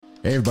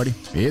Hey everybody,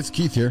 it's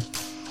Keith here.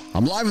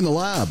 I'm live in the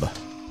lab.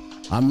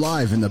 I'm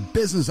live in the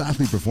Business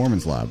Athlete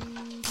Performance Lab.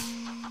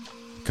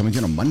 Coming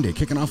in on Monday,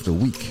 kicking off the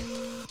week.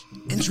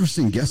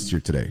 Interesting guests here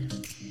today.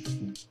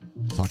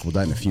 We'll talk about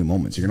that in a few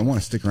moments. You're going to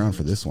want to stick around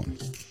for this one.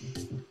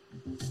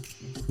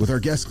 With our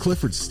guest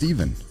Clifford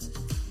Stephen,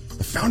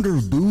 the founder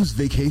of Booze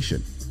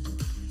Vacation.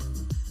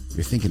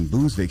 You're thinking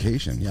Booze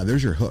Vacation. Yeah,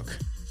 there's your hook.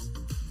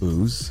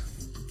 Booze.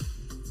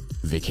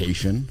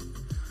 Vacation.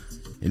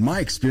 In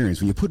my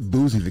experience, when you put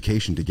booze and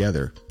vacation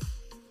together,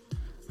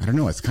 I don't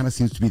know, it kind of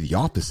seems to be the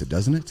opposite,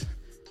 doesn't it?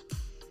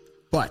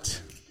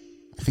 But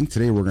I think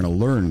today we're going to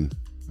learn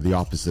the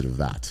opposite of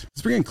that.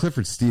 Let's bring in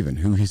Clifford Stephen,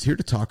 who is here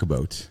to talk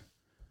about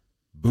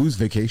Booze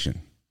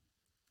Vacation.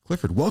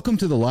 Clifford, welcome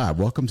to the lab.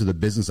 Welcome to the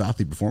Business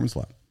Athlete Performance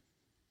Lab.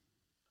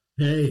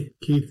 Hey,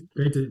 Keith,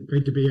 great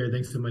to be here.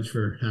 Thanks so much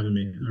for having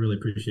me. I really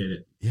appreciate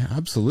it. Yeah,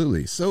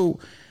 absolutely. So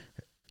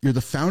you're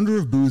the founder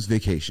of Booze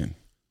Vacation.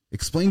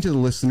 Explain to the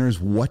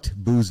listeners what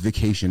Booze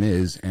Vacation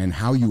is and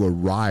how you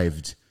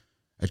arrived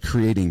at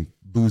creating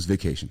Booze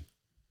Vacation.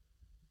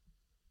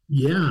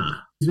 Yeah,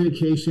 Booze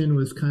Vacation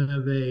was kind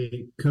of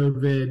a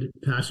COVID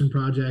passion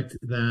project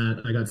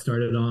that I got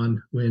started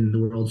on when the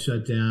world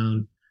shut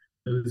down.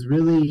 It was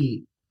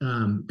really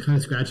kind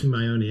of scratching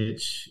my own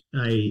itch.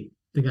 I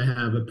think I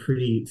have a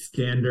pretty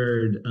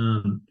standard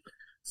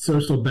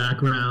social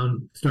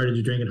background. Started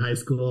to drink in high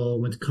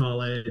school, went to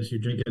college, you're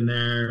drinking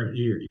there,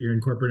 you're in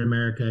corporate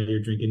America,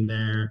 you're drinking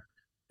there.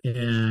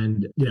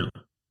 And,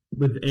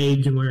 with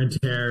age and wear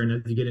and tear, and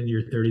as you get into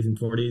your 30s and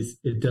 40s,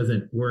 it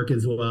doesn't work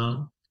as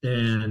well.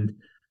 And,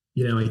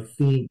 I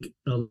think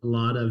a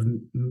lot of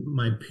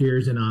my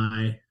peers and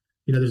I,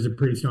 there's a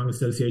pretty strong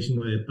association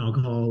with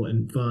alcohol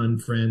and fun,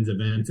 friends,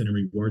 events, and a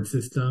reward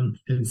system.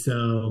 And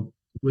so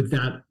with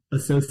that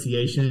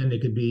association,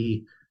 it could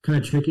be kind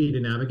of tricky to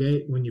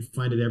navigate when you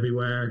find it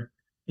everywhere.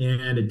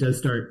 And it does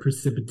start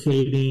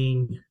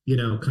precipitating,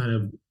 kind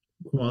of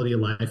quality of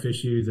life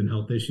issues and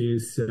health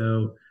issues.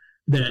 So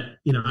that,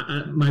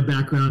 my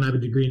background, I have a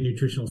degree in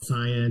nutritional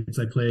science.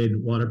 I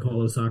played water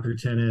polo, soccer,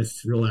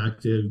 tennis, real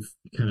active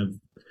kind of,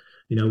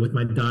 with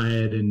my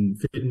diet and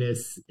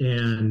fitness,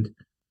 and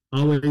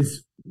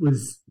always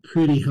was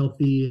pretty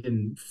healthy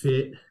and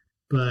fit,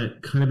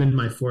 but kind of in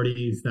my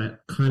 40s, that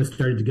kind of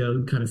started to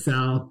go kind of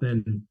south.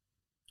 And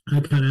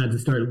I kind of had to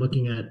start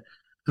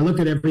I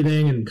looked at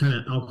everything, and kind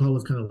of alcohol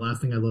was kind of the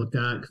last thing I looked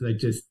at,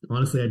 because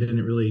honestly, I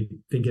didn't really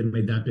think it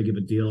made that big of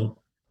a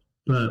deal.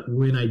 But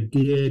when I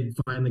did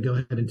finally go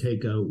ahead and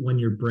take a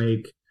 1-year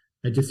break,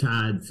 I just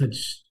had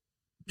such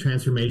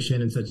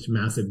transformation and such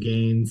massive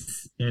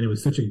gains, and it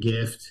was such a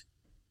gift,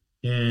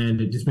 and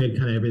it just made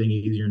kind of everything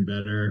easier and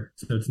better.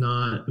 So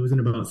it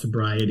wasn't about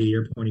sobriety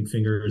or pointing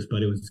fingers,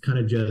 but it was kind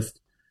of just,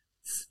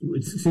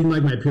 it seemed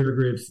like my peer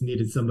groups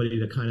needed somebody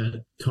to kind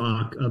of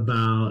talk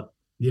about,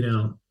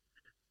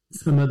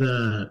 some of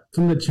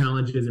the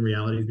challenges and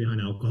realities behind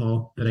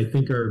alcohol that I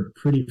think are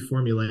pretty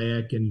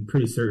formulaic and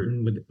pretty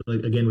certain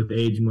with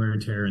age and wear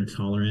and tear and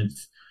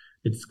tolerance.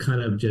 It's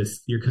kind of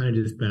just, you're kind of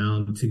just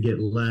bound to get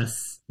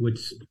less,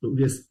 which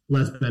just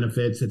less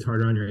benefits. It's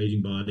harder on your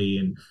aging body.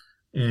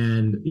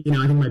 And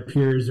I think my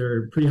peers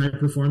are pretty high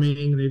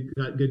performing. They've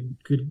got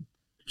good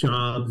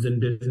jobs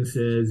and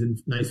businesses and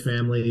nice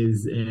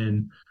families.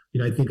 And,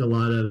 I think a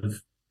lot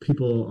of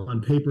people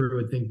on paper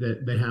would think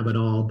that they have it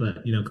all,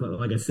 but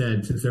like I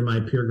said, since they're my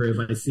peer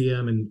group, I see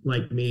them, and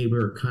like me,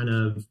 we're kind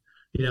of,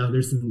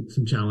 there's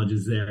some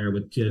challenges there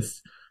with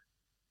just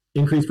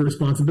increased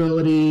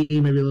responsibility,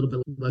 maybe a little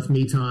bit less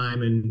me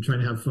time, and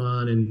trying to have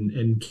fun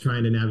and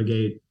trying to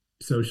navigate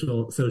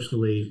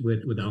socially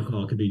with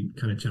alcohol could be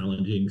kind of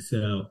challenging.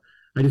 So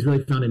I just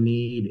really found a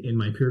need in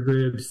my peer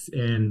groups,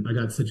 and I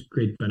got such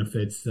great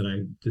benefits that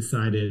I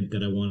decided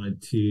that I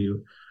wanted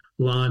to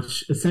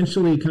launch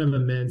essentially kind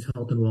of a men's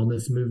health and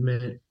wellness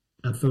movement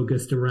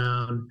focused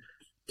around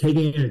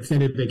taking an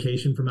extended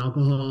vacation from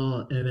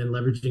alcohol and then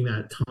leveraging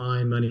that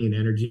time, money, and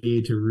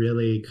energy to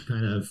really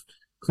kind of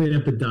clean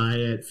up the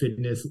diet,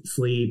 fitness,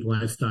 sleep,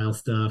 lifestyle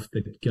stuff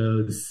that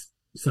goes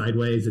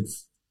sideways.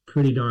 It's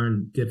pretty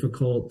darn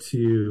difficult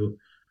to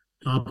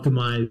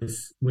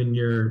optimize when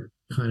you're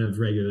kind of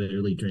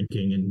regularly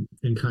drinking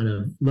and kind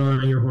of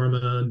lowering your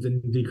hormones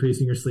and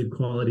decreasing your sleep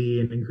quality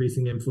and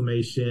increasing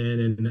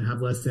inflammation and have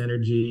less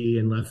energy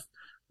and less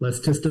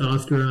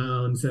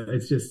testosterone. So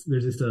there's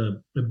just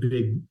a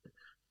big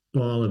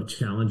ball of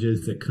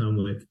challenges that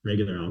come with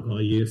regular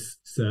alcohol use.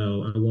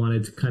 So I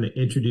wanted to kind of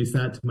introduce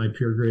that to my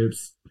peer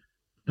groups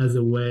as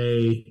a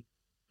way,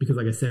 because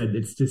like I said,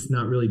 it's just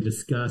not really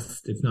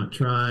discussed. It's not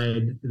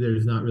tried.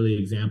 There's not really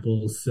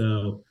examples.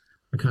 So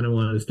I kind of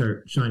wanted to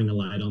start shining a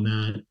light on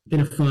that in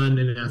a fun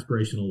and an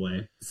aspirational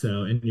way.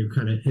 So, and you're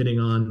kind of hitting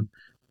on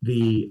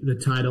the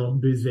title,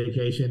 Booze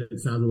Vacation. It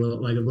sounds a little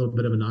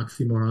bit of an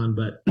oxymoron,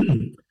 but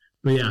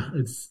yeah,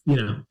 it's,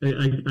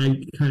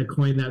 I kind of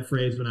coined that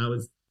phrase when I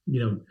was,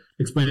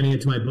 explaining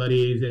it to my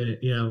buddies, and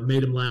it,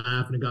 made them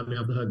laugh, and it got me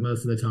off the hook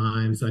most of the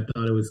time. So I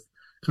thought it was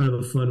kind of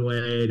a fun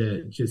way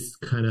to just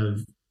kind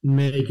of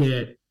make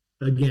it,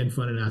 again,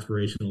 fun and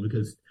aspirational,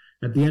 because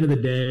at the end of the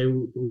day,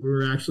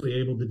 we're actually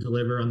able to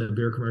deliver on the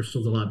beer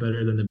commercials a lot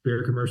better than the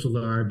beer commercials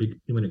are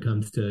when it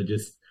comes to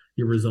just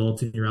your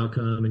results and your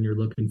outcome and your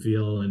look and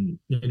feel and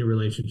your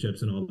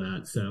relationships and all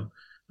that. So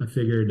I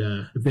figured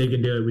if they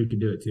can do it, we can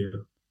do it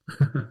too.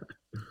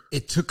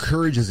 It took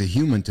courage as a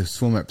human to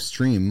swim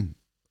upstream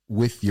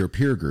with your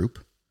peer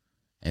group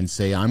and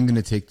say, I'm going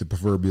to take the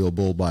proverbial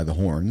bull by the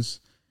horns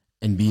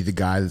and be the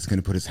guy that's going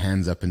to put his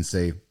hands up and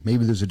say,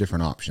 maybe there's a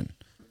different option.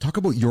 Talk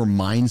about your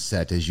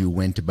mindset as you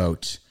went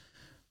about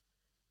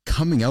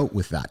coming out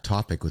with that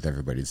topic with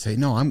everybody to say,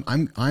 no, I'm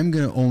going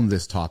to own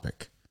this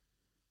topic.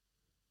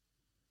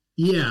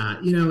 Yeah,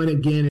 and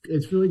again,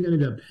 it's really going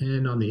to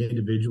depend on the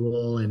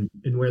individual and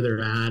where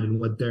they're at and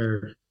what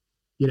they're,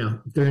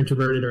 if they're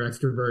introverted or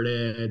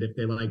extroverted, if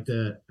they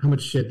how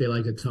much shit they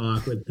like to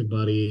talk with their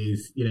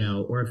buddies,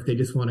 or if they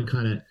just want to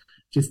kind of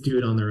just do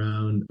it on their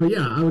own. But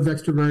yeah, I was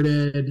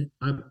extroverted.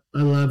 I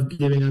love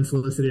giving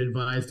unsolicited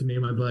advice to me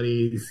and my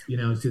buddies.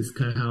 It's just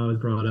kind of how I was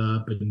brought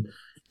up, and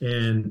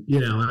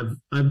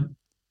I've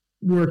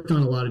worked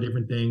on a lot of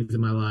different things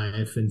in my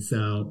life, and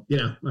so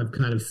I've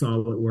kind of saw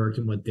what worked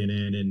and what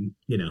didn't, and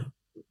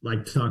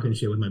like talking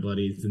shit with my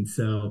buddies, and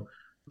so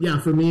yeah,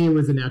 for me it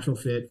was a natural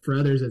fit. For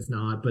others it's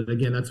not, but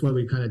again, that's why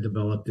we kind of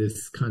developed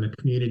this kind of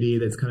community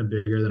that's kind of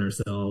bigger than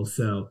ourselves.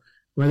 So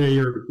whether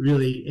you're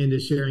really into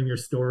sharing your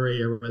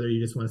story or whether you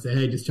just want to say,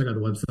 hey, just check out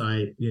the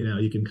website,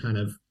 you can kind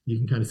of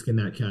skin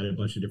that cat in a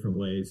bunch of different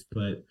ways.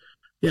 But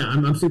yeah,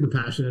 I'm super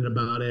passionate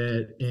about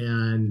it,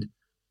 and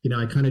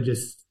I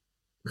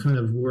kind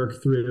of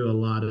work through a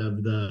lot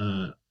of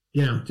the,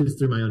 just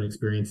through my own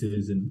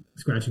experiences and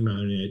scratching my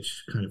own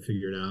itch, kind of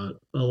figured out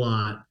a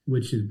lot,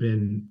 which has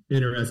been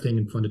interesting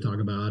and fun to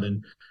talk about.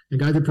 And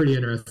guys are pretty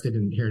interested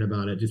in hearing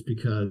about it just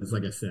because,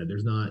 like I said,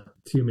 there's not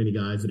too many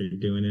guys that are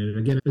doing it. And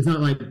again, it's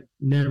not like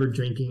never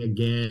drinking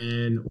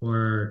again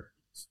or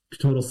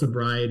total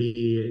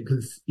sobriety,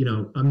 because,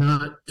 I'm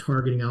not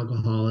targeting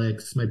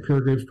alcoholics. My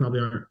peer groups probably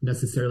aren't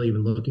necessarily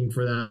even looking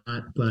for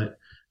that, but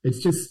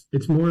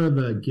it's more of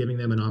a giving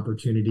them an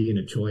opportunity and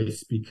a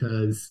choice,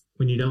 because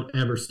when you don't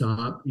ever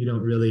stop, you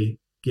don't really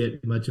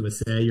get much of a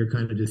say. You're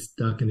kind of just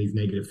stuck in these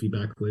negative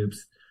feedback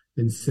loops.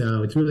 And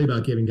so it's really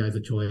about giving guys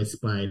a choice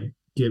by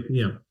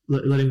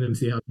letting them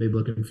see how they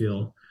look and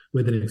feel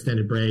with an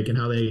extended break, and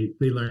how they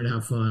learn to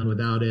have fun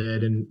without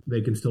it, and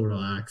they can still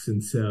relax.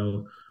 And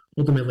so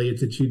ultimately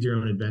it's a choose your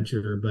own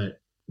adventure, but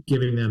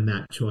giving them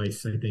that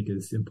choice, I think,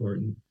 is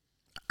important.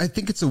 I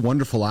think it's a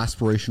wonderful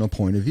aspirational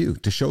point of view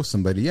to show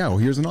somebody, well,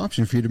 here's an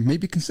option for you to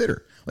maybe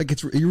consider.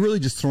 Like, you're really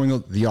just throwing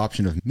out the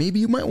option of maybe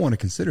you might want to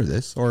consider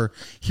this, or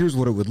here's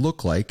what it would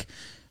look like.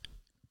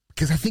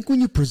 Because I think when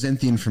you present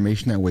the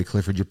information that way,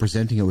 Clifford, you're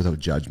presenting it without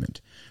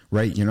judgment,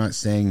 right? You're not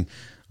saying,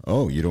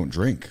 oh, you don't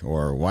drink,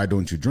 or why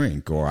don't you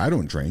drink, or I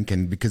don't drink.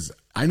 And because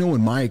I know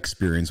in my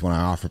experience, when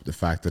I offer up the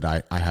fact that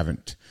I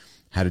haven't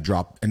had a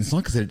drop, and it's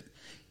not because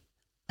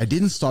I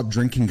didn't stop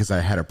drinking because I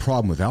had a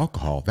problem with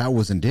alcohol. That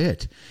wasn't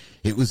it.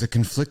 It was a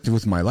conflict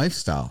with my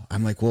lifestyle.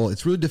 I'm like, well,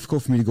 it's really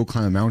difficult for me to go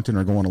climb a mountain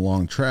or go on a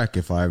long trek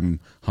if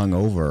I'm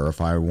hungover, or if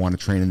I want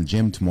to train in the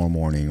gym tomorrow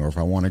morning, or if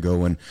I want to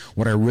go, and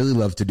what I really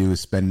love to do is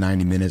spend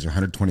 90 minutes or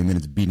 120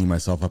 minutes beating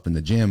myself up in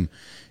the gym.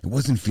 It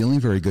wasn't feeling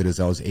very good as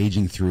I was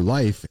aging through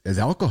life, as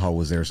alcohol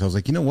was there. So I was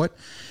like, you know what?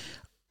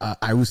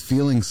 I was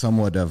feeling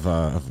somewhat of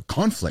a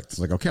conflict. It's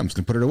like, okay, I'm just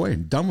going to put it away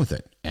and done with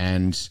it.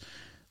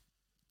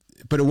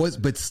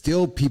 But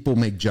still people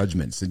make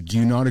judgments. And do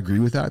you not agree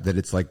with that? That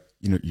it's like,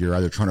 you're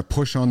either trying to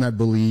push on that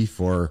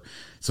belief, or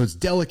so it's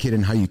delicate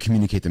in how you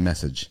communicate the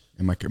message.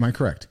 Am I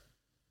correct?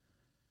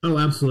 Oh,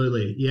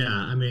 absolutely. Yeah.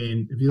 I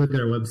mean, if you look at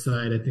our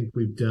website, I think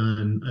we've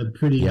done a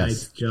pretty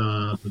nice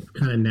job of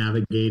kind of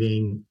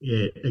navigating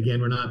it. Again,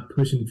 we're not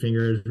pushing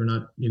fingers. We're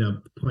not,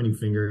 pointing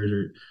fingers,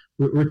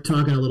 or we're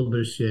talking a little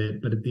bit of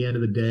shit. But at the end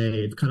of the day,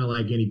 it's kind of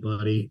like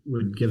anybody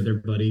would give their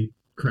buddy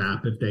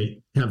crap if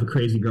they have a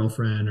crazy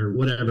girlfriend or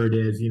whatever it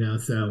is,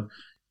 so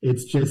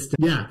it's just,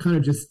 kind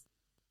of just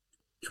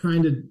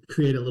trying to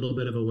create a little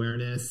bit of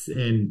awareness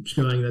and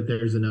showing that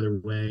there's another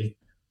way.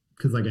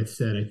 Because like I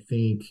said, I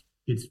think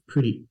it's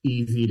pretty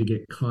easy to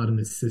get caught in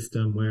the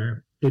system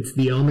where it's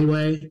the only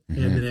way.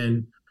 Mm-hmm.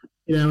 And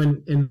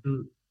then,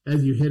 and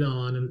as you hit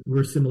on, and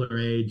we're similar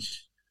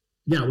age,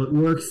 what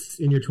works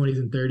in your 20s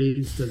and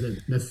 30s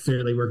doesn't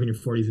necessarily work in your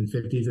 40s and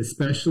 50s,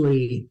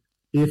 especially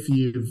if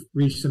you've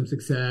reached some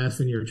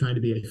success and you're trying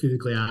to be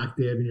physically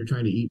active and you're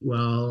trying to eat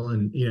well.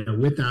 And,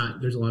 with that,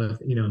 there's a lot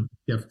of, you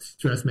have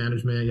stress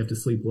management, you have to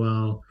sleep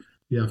well,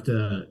 you have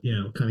to,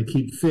 kind of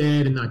keep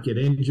fit and not get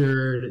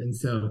injured. And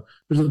so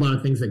there's a lot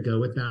of things that go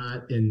with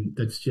that. And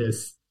that's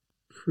just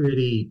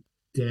pretty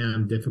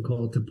damn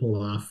difficult to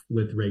pull off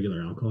with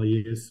regular alcohol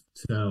use.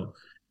 So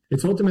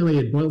it's ultimately,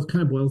 it boils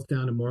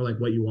down to more like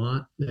what you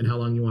want and how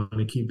long you want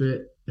to keep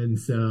it. And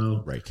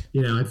so, right.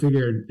 I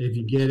figured if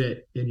you get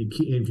it and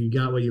if you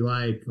got what you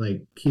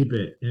like keep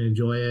it and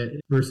enjoy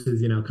it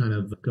versus, kind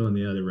of going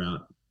the other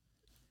route.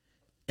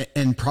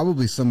 And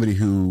probably somebody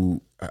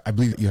who, I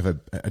believe you have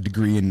a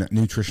degree in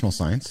nutritional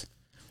science,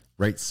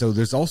 right? So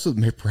there's also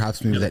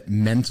perhaps maybe that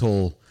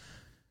mental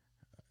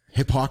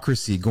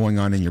hypocrisy going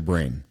on in your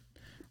brain,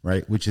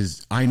 right? Which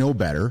is, I know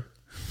better.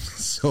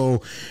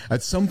 So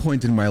at some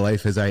point in my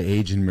life, as I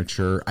age and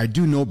mature, I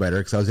do know better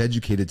because I was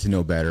educated to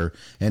know better.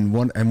 And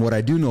what I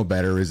do know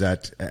better is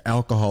that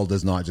alcohol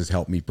does not just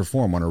help me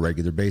perform on a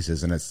regular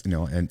basis. And it's,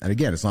 and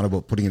again, it's not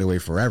about putting it away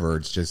forever.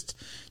 It's just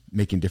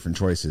making different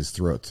choices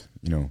throughout,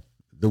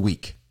 the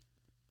week.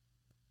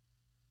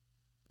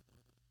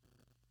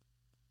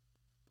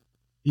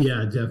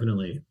 Yeah,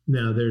 definitely.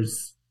 No, like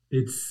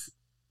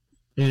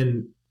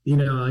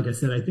I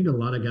said, I think a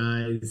lot of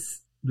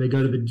guys, they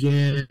go to the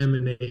gym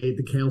and they eat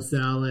the kale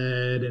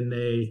salad and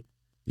they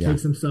take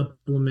some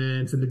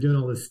supplements and they're doing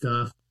all this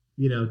stuff,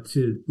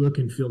 to look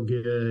and feel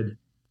good.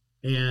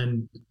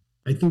 And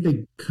I think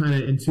they kind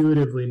of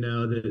intuitively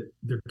know that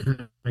they're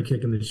kind of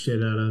kicking the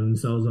shit out of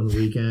themselves on the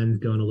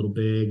weekend, going a little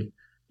big,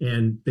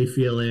 and they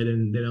feel it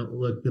and they don't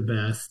look the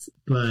best,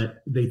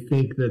 but they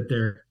think that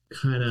they're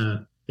kind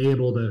of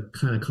able to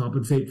kind of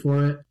compensate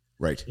for it.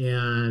 Right.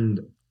 And,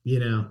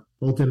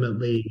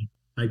 ultimately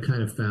I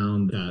kind of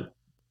found that,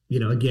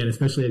 again,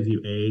 especially as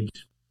you age,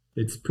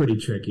 it's pretty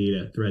tricky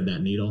to thread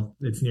that needle.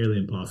 It's nearly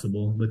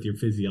impossible with your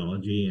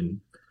physiology.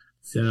 And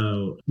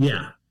so,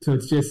 so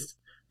it's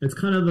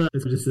kind of a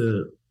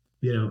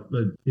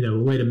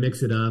way to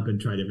mix it up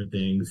and try different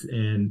things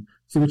and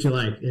see what you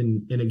like.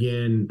 And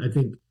again, I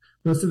think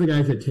most of the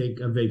guys that take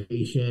a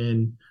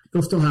vacation,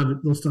 they'll still have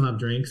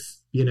drinks,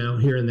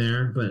 here and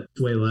there, but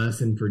it's way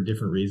less and for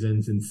different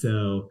reasons. And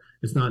so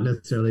it's not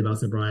necessarily about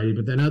sobriety,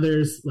 but then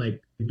others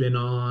like been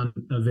on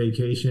a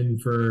vacation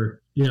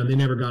for, they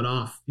never got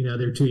off,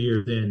 they're 2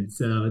 years in.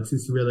 So it's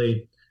just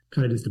really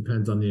kind of just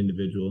depends on the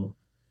individual.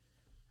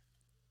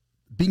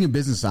 Being a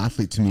business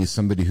athlete to me is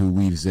somebody who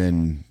weaves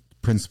in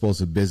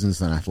principles of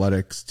business and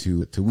athletics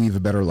to weave a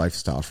better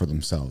lifestyle for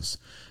themselves.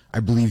 I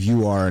believe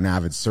you are an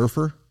avid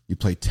surfer. You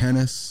play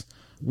tennis.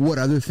 What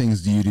other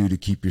things do you do to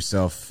keep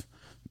yourself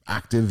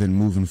active and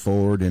moving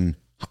forward? And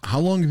how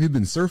long have you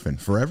been surfing?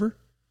 Forever?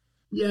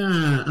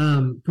 Yeah,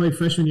 probably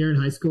freshman year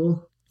in high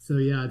school. So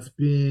yeah, it's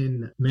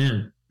been,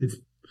 it's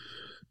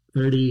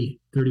 30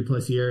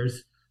 plus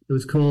years. It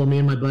was cool. Me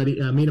and a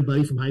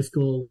buddy from high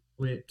school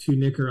went to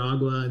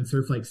Nicaragua and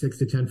surfed like 6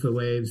 to 10 foot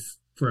waves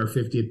for our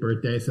 50th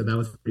birthday. So that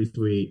was pretty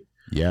sweet.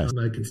 Yeah.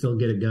 I could still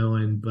get it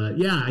going, but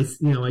yeah, I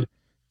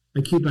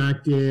keep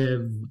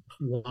active,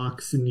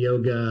 walks and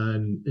yoga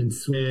and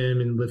swim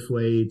and lift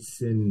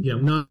weights and,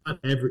 not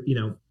every,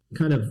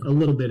 kind of a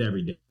little bit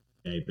every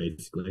day,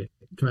 basically.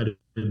 Try to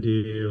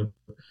do,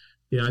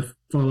 I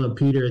follow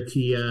Peter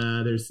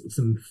Attia. There's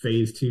some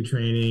phase 2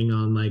 training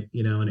on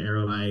an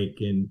aero bike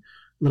and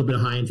a little bit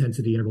of high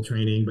intensity interval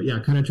training, but yeah,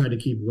 kind of try to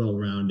keep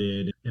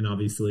well-rounded and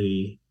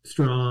obviously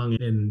strong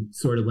and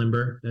sort of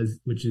limber,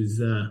 which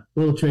is a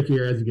little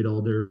trickier as you get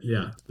older.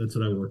 Yeah, that's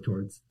what I work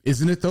towards.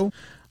 Isn't it though?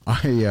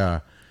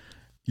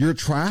 You're a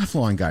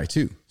triathlon guy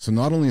too. So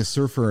not only a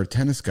surfer or a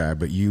tennis guy,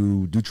 but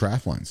you do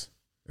triathlons.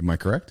 Am I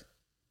correct?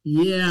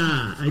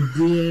 Yeah, I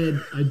did.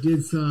 I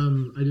did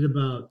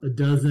about a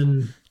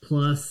dozen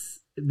plus.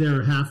 There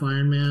are half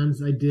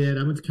Ironmans. I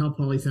went to Cal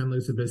Poly San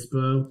Luis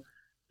Obispo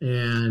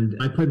and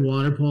I played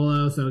water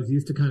polo. So I was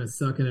used to kind of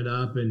sucking it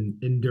up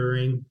and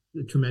enduring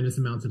tremendous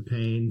amounts of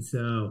pain.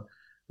 So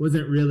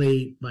wasn't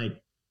really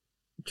like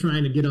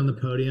trying to get on the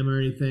podium or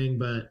anything,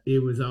 but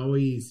it was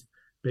always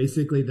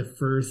basically the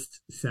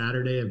first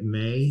Saturday of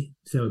May.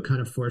 So it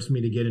kind of forced me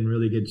to get in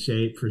really good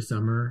shape for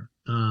summer.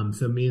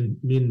 So me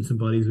and some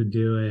buddies would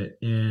do it.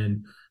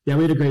 And yeah,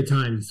 we had a great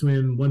time.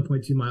 Swim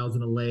 1.2 miles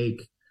in a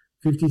lake,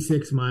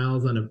 56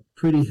 miles on a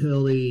pretty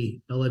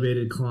hilly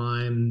elevated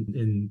climb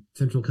in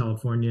Central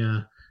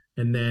California.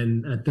 And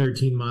then a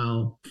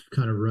 13-mile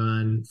kind of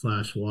run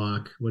 /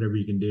 walk, whatever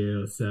you can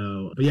do.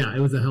 So, but yeah, it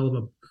was a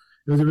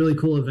really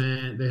cool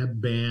event. They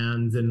had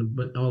bands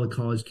but all the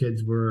college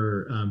kids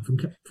were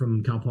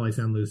from Cal Poly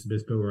San Luis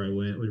Obispo where I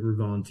went. We were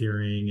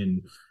volunteering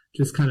and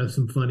just kind of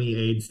some funny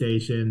aid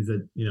stations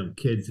that,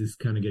 kids just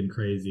kind of getting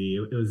crazy.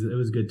 It was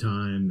a good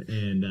time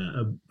and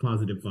a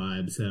positive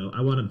vibe. So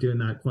I wound up doing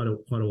that quite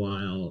a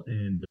while.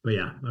 But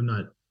yeah, I'm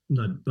not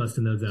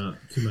busting those out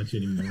too much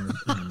anymore.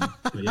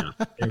 But yeah,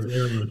 they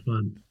were a lot of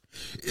fun.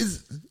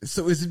 Is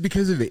it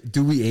because of it?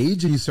 Do we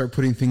age and you start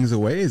putting things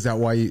away? Is that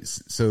why?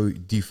 So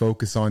do you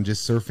focus on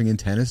just surfing and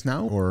tennis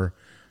now, or?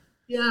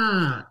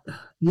 Yeah,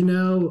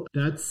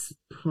 that's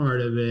part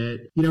of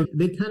it.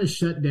 They kind of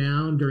shut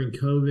down during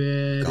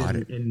COVID. Got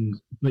it.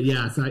 But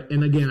yeah,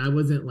 again, I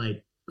wasn't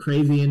like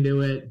crazy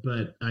into it,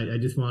 but I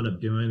just wound up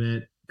doing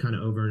it kind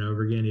of over and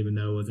over again, even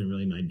though it wasn't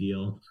really my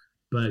deal.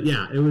 But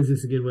yeah, it was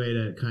just a good way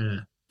to kind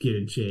of get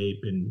in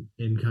shape and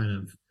kind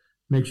of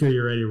make sure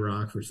you're ready to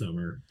rock for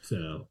summer.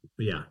 So,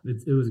 but yeah,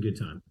 it was a good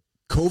time.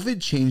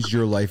 COVID changed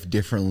your life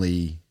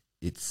differently,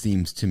 it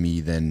seems to me,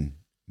 than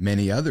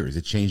many others.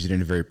 It changed it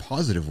in a very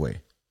positive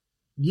way.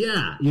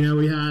 Yeah.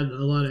 We had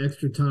a lot of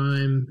extra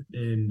time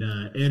and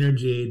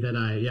energy that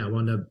I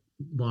wound up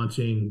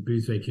launching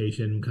Booze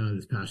Vacation, kind of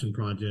this passion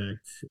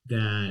project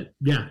that,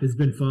 has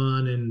been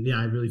fun. And yeah,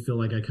 I really feel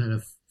like I kind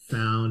of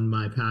found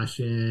my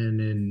passion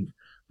and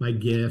my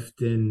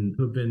gift and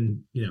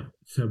hoping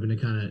to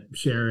kind of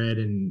share it.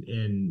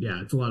 And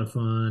yeah, it's a lot of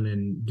fun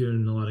and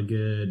doing a lot of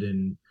good.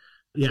 And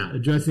yeah,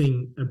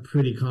 addressing a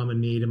pretty common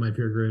need in my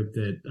peer group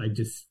that I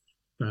just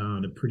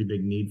found a pretty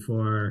big need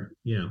for,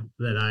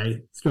 that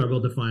I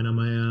struggled to find on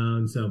my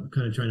own. So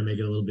kind of trying to make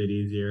it a little bit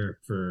easier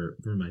for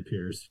my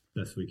peers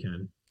best we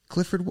can.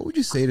 Clifford, what would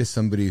you say to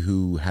somebody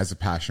who has a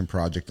passion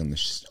project on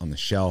the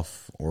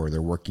shelf, or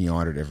they're working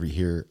on it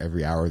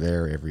every hour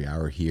there, every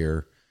hour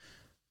here?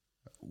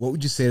 What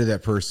would you say to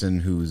that person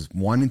who's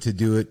wanting to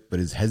do it but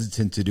is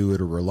hesitant to do it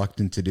or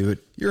reluctant to do it?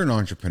 You're an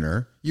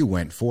entrepreneur. You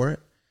went for it.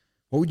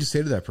 What would you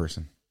say to that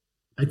person?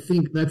 I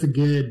think that's a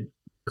good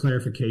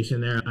clarification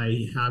there.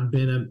 I have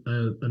been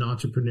an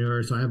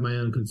entrepreneur, so I have my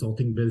own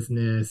consulting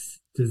business,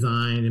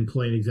 design,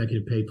 employee and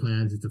executive pay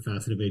plans. It's a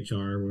facet of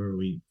HR where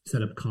we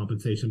set up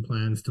compensation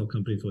plans, tell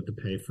companies what to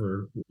pay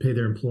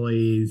their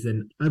employees.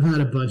 And I've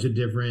had a bunch of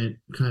different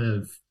kind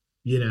of,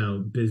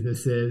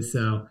 businesses.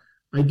 So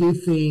I do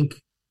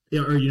think,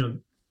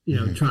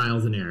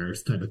 trials and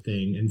errors type of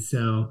thing. And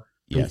so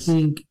yes. I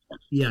think,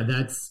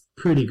 that's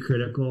pretty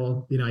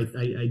critical.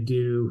 I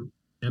do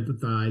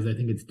empathize. I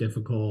think it's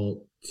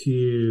difficult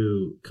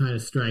to kind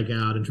of strike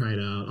out and try it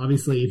out.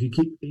 Obviously,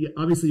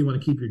 you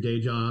want to keep your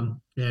day job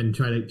and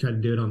try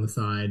to do it on the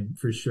side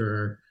for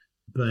sure.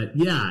 But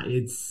yeah,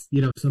 it's,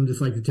 some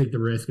just like to take the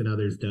risk and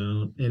others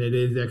don't. And it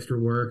is extra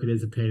work. It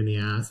is a pain in the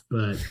ass,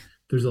 but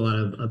there's a lot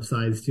of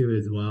upsides to it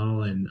as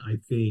well. And I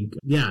think,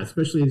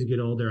 especially as you get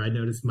older, I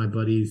noticed my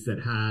buddies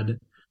that had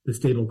the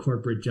stable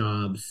corporate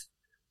jobs,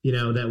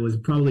 that was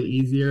probably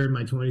easier in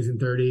my 20s and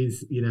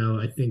 30s.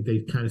 I think they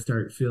kind of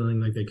start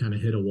feeling like they kind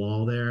of hit a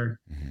wall there,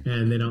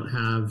 and they don't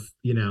have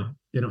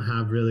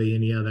really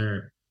any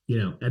other,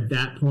 at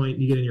that point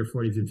you get in your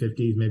 40s and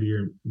 50s,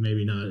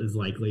 maybe not as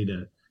likely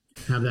to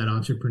have that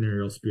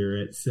entrepreneurial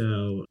spirit.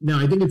 So no,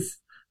 I think it's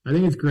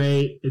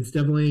great. It's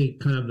definitely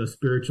kind of the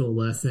spiritual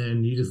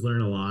lesson. You just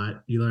learn a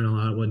lot. You learn a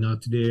lot of what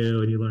not to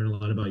do, and you learn a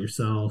lot about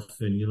yourself,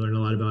 and you learn a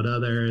lot about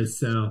others.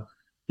 So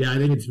yeah, I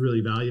think it's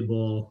really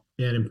valuable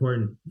and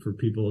important for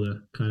people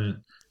to kind of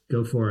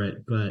go for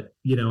it. But,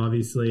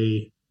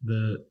 obviously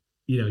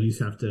you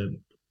just have to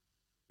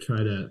try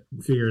to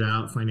figure it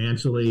out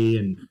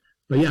financially.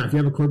 But yeah, if you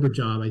have a corporate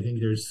job, I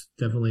think there's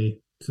definitely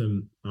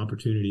some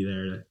opportunity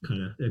there to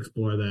kind of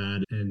explore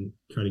that and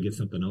try to get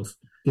something else,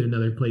 get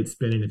another plate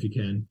spinning if you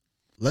can.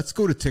 Let's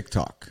go to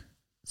TikTok.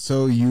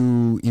 So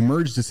you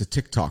emerged as a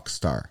TikTok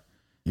star.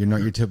 You're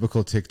not your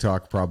typical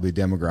TikTok probably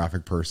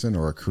demographic person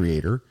or a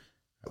creator.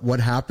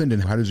 What happened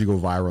and how did you go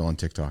viral on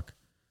TikTok?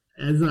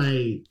 As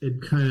I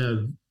had kind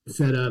of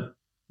set up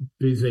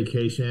Booze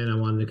Vacation, I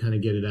wanted to kind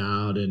of get it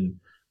out, and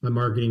my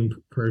marketing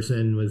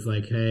person was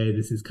like, hey,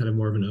 this is kind of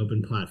more of an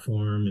open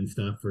platform and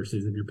stuff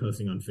versus if you're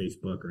posting on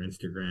Facebook or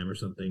Instagram or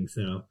something.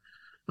 So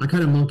I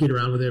kind of monkeyed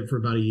around with it for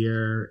about a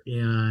year,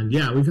 and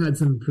yeah, we've had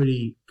some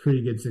pretty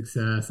good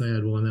success. I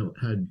had one that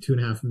had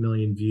 2.5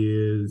 million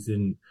views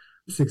and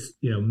 6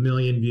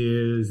 million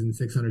views and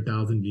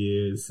 600,000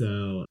 views.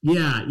 So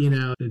yeah,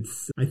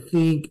 I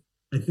think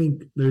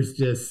there's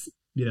just,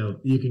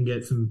 you can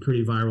get some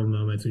pretty viral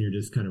moments when you're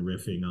just kind of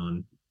riffing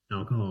on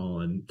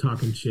alcohol and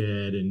talking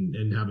shit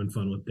and having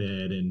fun with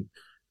it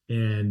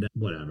and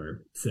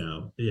whatever.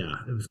 So yeah,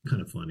 it was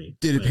kind of funny.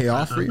 Did it pay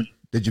off for you?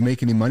 Did you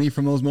make any money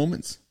from those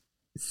moments?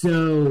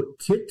 So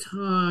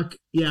TikTok,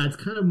 it's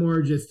kind of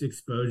more just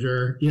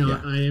exposure. I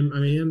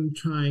am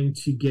trying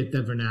to get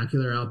the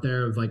vernacular out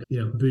there of like,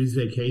 Booze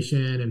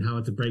Vacation and how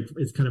it's a break.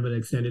 It's kind of an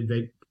extended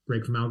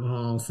break from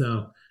alcohol.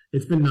 So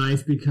it's been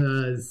nice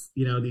because,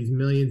 these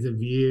millions of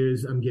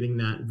views, I'm getting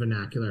that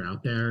vernacular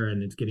out there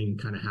and it's getting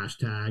kind of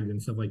hashtagged and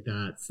stuff like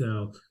that.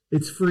 So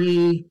it's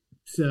free.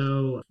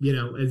 So,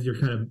 as you're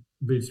kind of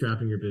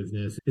bootstrapping your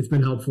business, it's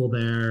been helpful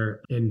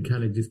there and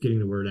kind of just getting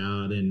the word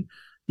out. And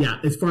yeah,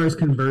 as far as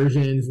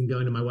conversions and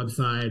going to my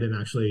website and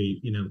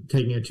actually,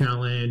 taking a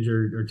challenge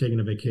or taking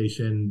a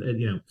vacation,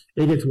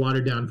 it gets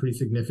watered down pretty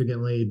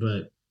significantly.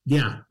 But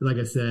yeah, like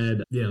I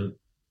said,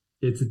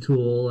 it's a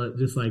tool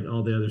just like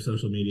all the other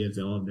social medias.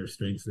 They all have their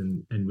strengths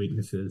and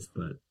weaknesses.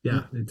 But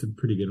yeah, it's a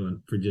pretty good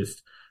one for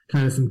just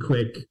kind of some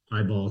quick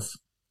eyeballs.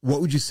 What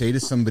would you say to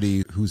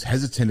somebody who's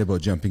hesitant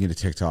about jumping into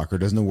TikTok or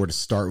doesn't know where to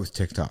start with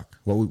TikTok?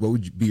 What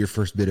would be your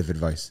first bit of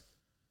advice?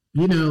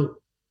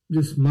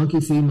 Just monkey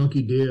see,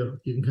 monkey do.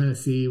 You can kind of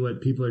see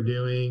what people are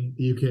doing.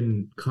 You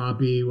can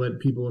copy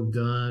what people have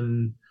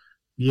done.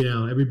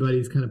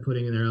 Everybody's kind of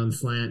putting in their own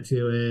slant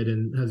to it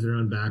and has their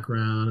own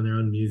background and their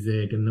own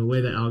music. And the way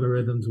the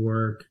algorithms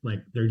work, like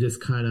they're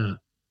just kind of,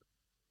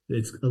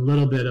 it's a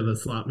little bit of a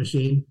slot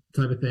machine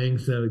type of thing.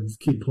 So just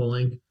keep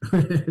pulling.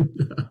 But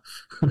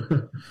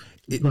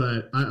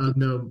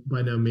I'm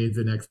by no means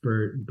an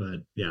expert.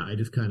 But yeah, I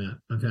just kind of,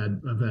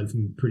 I've had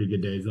some pretty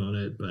good days on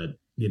it. But,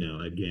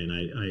 again,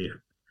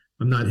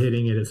 I'm not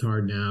hitting it as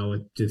hard now.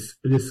 Just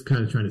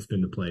kind of trying to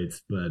spin the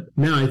plates. But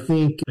no, I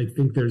think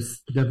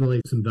there's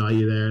definitely some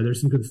value there.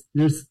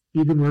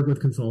 You can work with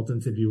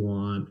consultants if you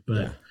want,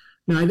 but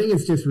No, I think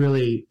it's just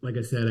really, like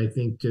I said, I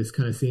think just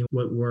kind of seeing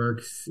what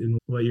works and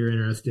what you're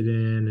interested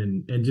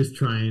in, and just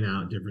trying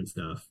out different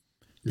stuff.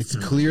 It's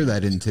clear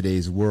that in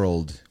today's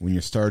world, when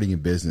you're starting a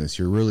business,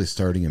 you're really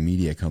starting a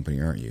media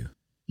company, aren't you?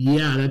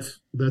 Yeah,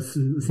 that's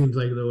seems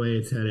like the way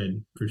it's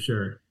headed for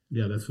sure.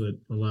 Yeah, that's what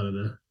a lot of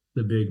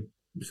the big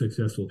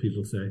successful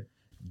people say.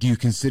 Do you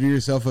consider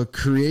yourself a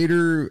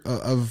creator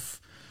of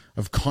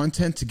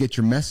content to get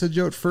your message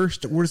out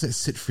first? Where does that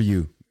sit for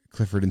you,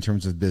 Clifford, in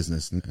terms of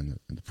business and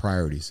the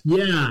priorities?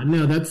 Yeah,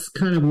 no, that's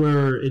kind of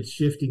where it's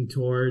shifting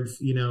towards.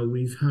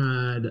 We've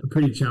had a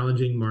pretty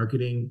challenging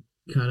marketing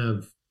kind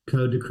of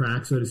code to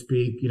crack, so to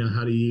speak.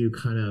 How do you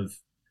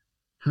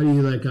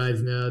let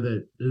guys know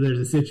that there's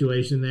a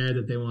situation there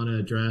that they want to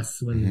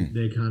address when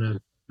they kind of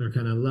are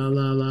kind of la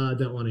la la,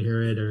 don't want to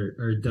hear it,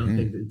 or don't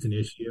think that it's an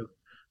issue.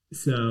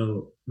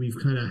 So we've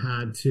kind of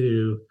had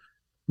to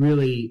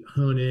really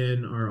hone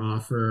in our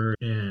offer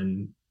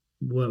and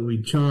what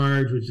we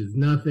charge, which is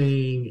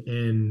nothing,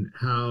 and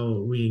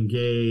how we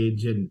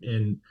engage,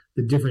 and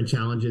the different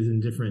challenges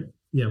and different,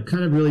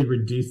 kind of really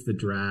reduce the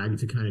drag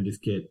to kind of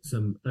just get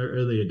some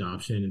early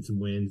adoption and some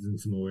wins and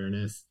some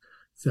awareness.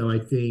 So I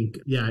think,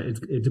 yeah,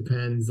 it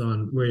depends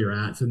on where you're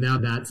at. So now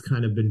that's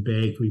kind of been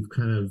baked. We've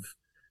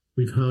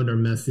honed our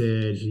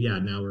message. Yeah,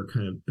 now we're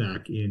kind of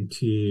back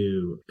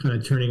into kind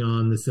of turning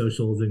on the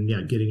socials and,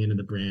 yeah, getting into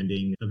the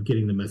branding of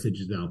getting the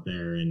messages out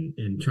there,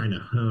 and trying to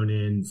hone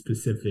in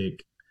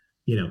specific,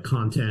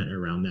 content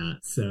around that.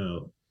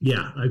 So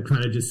yeah, I've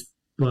kind of just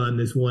spun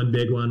this one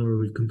big one where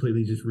we've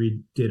completely just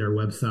redid our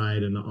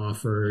website and the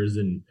offers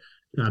and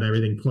got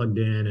everything plugged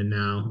in. And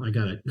now I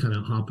got to kind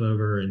of hop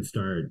over and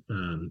start,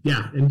 and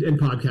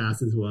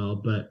podcasts as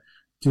well, but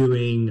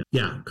doing,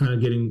 kind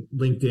of getting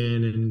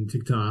LinkedIn and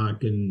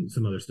TikTok and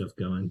some other stuff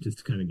going just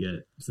to kind of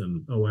get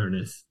some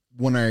awareness.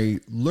 When I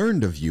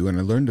learned of you and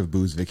I learned of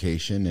Booze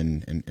Vacation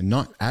and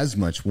not as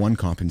much one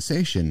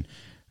compensation,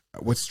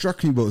 what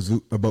struck me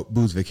about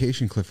Booze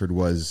Vacation, Clifford,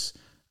 was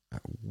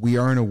we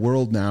are in a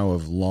world now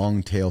of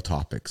long tail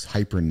topics,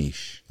 hyper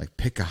niche. Like,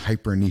 pick a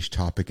hyper niche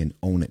topic and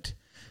own it.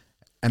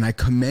 And I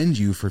commend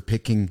you for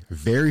picking a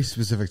very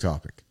specific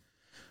topic,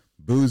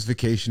 Booze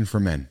Vacation for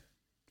men.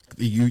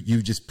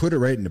 You've just put it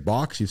right in the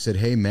box. You've said,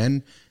 hey,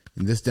 men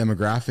in this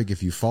demographic,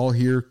 if you fall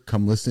here,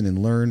 come listen and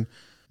learn.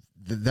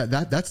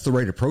 That's the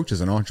right approach as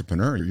an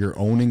entrepreneur. You're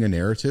owning a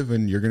narrative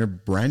and you're going to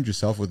brand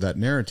yourself with that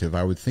narrative.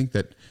 I would think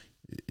that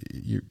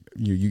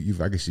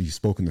I guess you've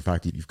spoken the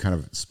fact that you've kind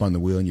of spun the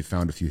wheel and you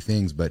found a few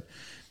things, but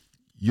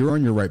you're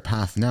on your right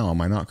path now. Am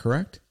I not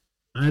correct?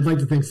 I'd like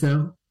to think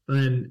so.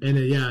 And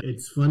yeah,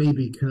 it's funny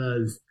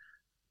because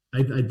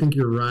I think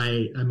you're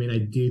right. I mean, I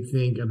do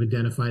think I've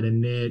identified a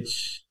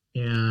niche,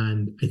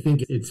 and I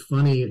think it's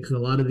funny because a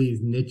lot of these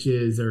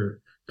niches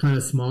are kind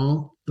of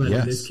small, but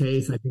in this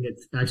case, I think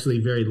it's actually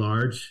very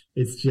large.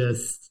 It's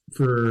just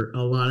for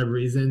a lot of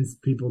reasons,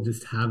 people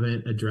just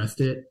haven't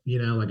addressed it.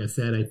 Like I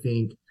said, I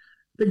think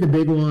the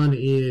big one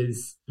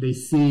is they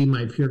see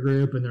my peer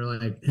group and they're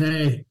like,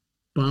 hey,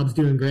 Bob's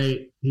doing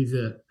great. He's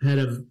got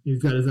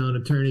his own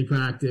attorney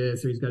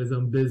practice, or he's got his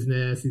own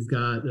business. He's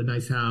got a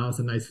nice house,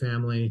 a nice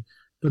family,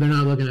 but they're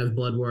not looking at his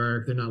blood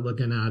work. They're not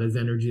looking at his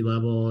energy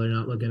level. They're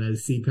not looking at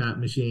his CPAP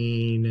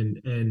machine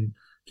and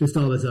just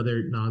all this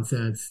other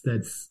nonsense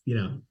that's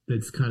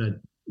kind of,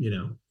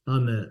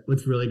 on the,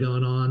 what's really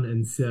going on.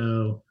 And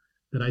so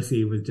that I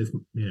see with just,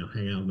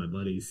 hanging out with my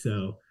buddies.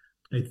 So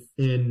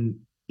and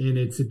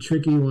it's a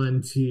tricky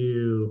one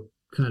to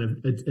kind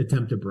of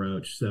attempt to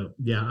broach. So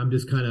yeah, I'm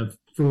just kind of,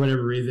 for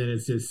whatever reason,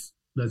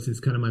 that's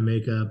just kind of my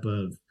makeup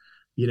of,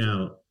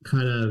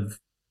 kind of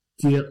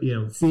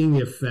seeing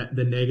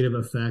the negative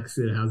effects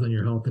it has on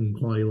your health and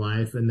quality of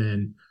life, and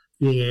then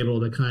being able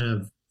to kind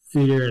of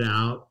figure it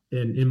out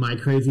in my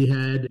crazy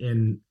head,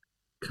 and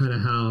kind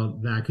of how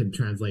that could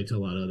translate to a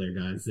lot of other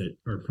guys that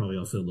are probably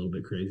also a little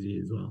bit crazy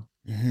as well.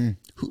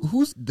 Mm-hmm.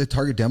 Who's the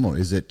target demo?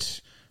 Is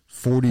it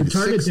 40 to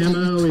 60,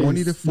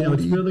 20 to 40?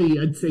 It's really,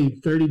 I'd say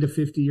 30 to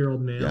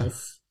 50-year-old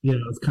males. Yeah.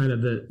 It's kind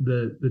of the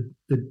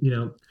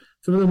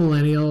some of the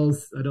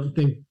millennials,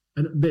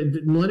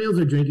 the millennials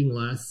are drinking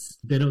less.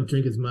 They don't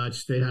drink as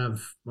much. They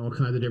have all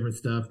kinds of different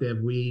stuff. They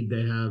have weed.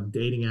 They have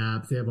dating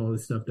apps. They have all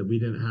this stuff that we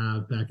didn't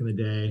have back in the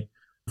day.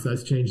 So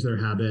that's changed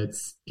their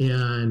habits.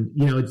 And,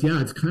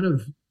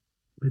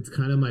 it's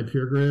kind of my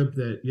peer group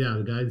that,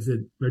 the guys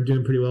that are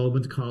doing pretty well,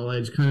 went to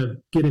college, kind of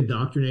get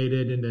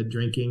indoctrinated into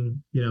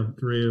drinking,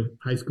 through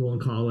high school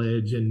and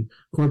college and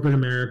corporate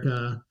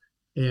America.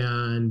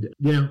 And,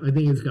 I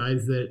think it's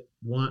guys that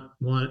want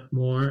it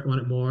more,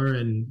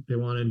 and they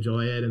want to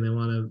enjoy it, and they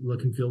want to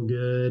look and feel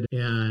good.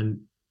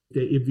 And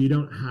if you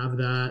don't have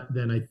that,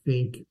 then I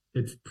think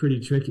it's pretty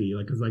tricky.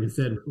 Because like I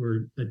said,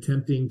 we're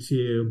attempting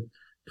to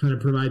kind of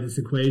provide this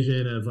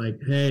equation of like,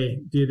 hey,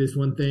 do this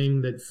one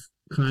thing that's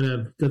kind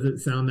of doesn't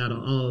sound that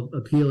all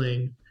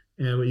appealing,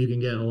 and you can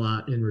get a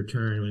lot in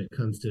return when it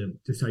comes to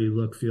just how you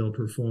look, feel,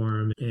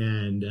 perform,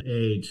 and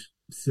age.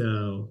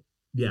 So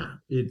yeah,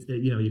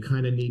 you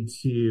kind of need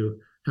to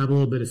have a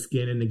little bit of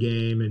skin in the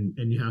game,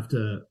 and you have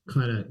to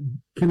kind of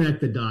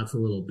connect the dots a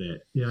little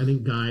bit. I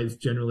think guys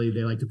generally,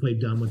 they like to play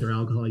dumb with their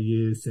alcohol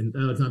use, and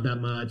it's not that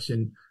much,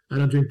 and I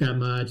don't drink that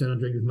much. I don't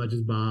drink as much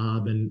as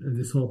Bob, and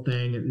this whole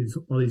thing, and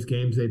all these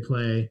games they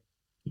play.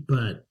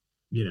 But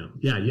yeah,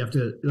 you have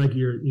to, like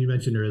you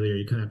mentioned earlier,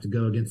 you kind of have to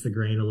go against the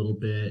grain a little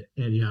bit,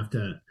 and you have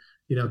to,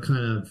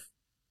 kind of,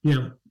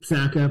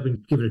 sack up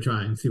and give it a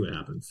try and see what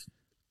happens.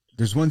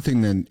 There's one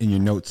thing then in your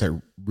notes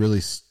that really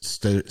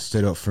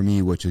stood out for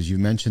me, which is you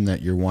mentioned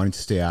that you're wanting to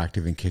stay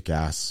active and kick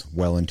ass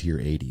well into your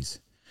 80s,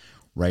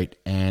 right?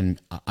 And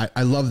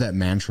I love that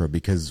mantra,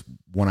 because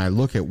when I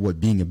look at what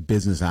being a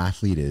business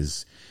athlete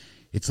is,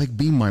 it's like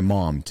being my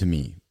mom to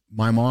me.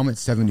 My mom at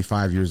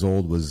 75 years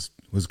old was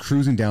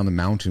cruising down the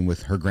mountain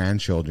with her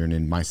grandchildren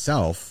and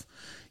myself,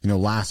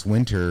 last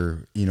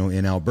winter,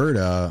 in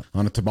Alberta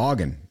on a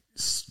toboggan,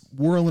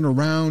 swirling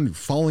around,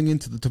 falling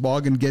into the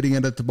toboggan, getting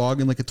out of the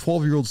toboggan like a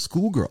 12-year-old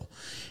schoolgirl.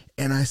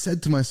 And I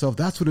said to myself,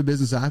 that's what a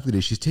business athlete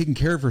is. She's taking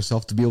care of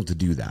herself to be able to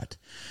do that,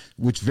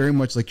 which very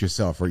much like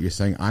yourself, right? You're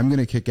saying, I'm going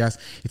to kick ass.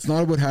 It's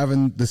not about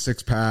having the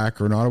six pack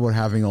or not about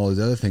having all those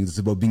other things. It's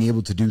about being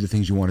able to do the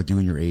things you want to do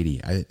when you're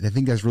 80. I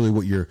think that's really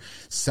what you're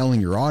selling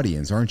your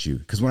audience, aren't you?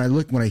 Because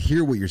when I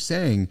hear what you're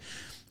saying,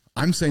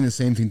 I'm saying the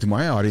same thing to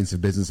my audience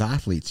of business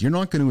athletes. You're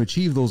not going to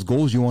achieve those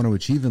goals you want to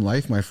achieve in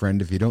life, my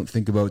friend, if you don't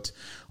think about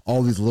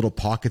all these little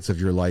pockets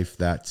of your life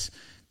that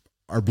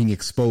are being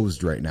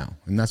exposed right now.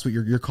 And that's what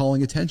you're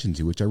calling attention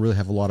to, which I really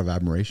have a lot of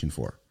admiration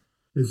for.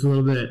 It's a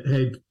little bit,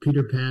 hey,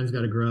 Peter Pan's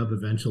got to grow up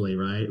eventually,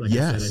 right? Like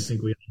yes. I said, I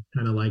think we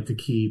kind of like to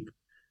keep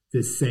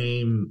this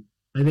same,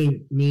 I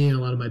think me and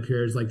a lot of my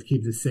peers like to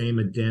keep the same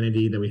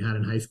identity that we had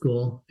in high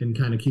school and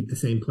kind of keep the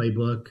same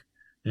playbook.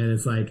 And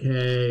it's like,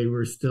 hey,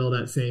 we're still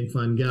that same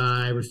fun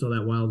guy. We're still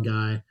that wild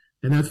guy.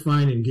 And that's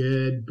fine and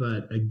good.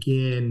 But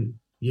again,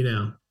 you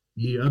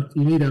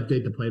need to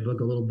update the playbook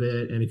a little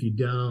bit. And if you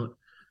don't,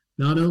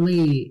 not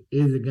only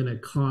is it going to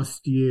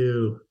cost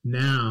you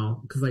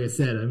now, because like I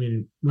said, I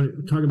mean, when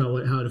we're talking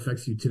about how it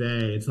affects you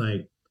today, it's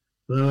like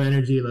low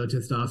energy, low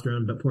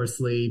testosterone, but poor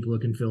sleep,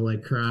 look and feel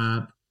like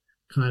crap,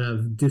 kind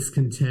of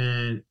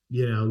discontent,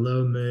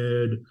 low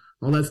mood.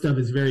 All that stuff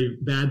is very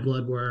bad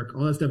blood work.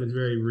 All that stuff is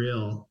very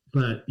real.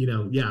 But,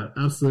 yeah,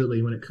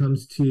 absolutely. When it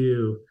comes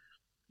to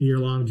your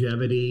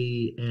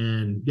longevity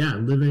and, yeah,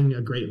 living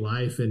a great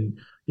life, and,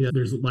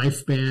 there's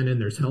lifespan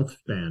and there's health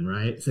span,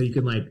 right? So you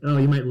can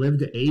you might live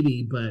to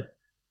 80, but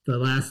the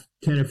last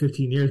 10 or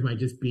 15 years might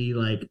just be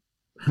like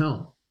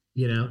hell.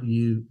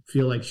 You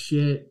feel like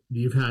shit.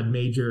 You've had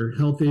major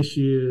health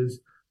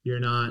issues. You're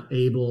not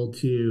able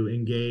to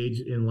engage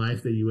in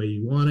life the way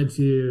you wanted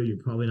to.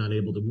 You're probably not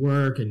able to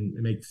work and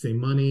make the same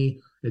money.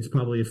 It's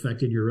probably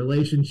affected your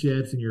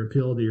relationships and your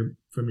appeal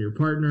from your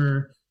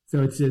partner.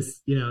 So it's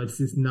just, it's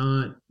just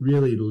not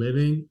really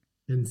living.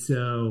 And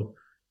so,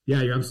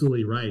 yeah, you're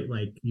absolutely right.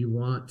 Like you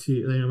want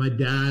to, my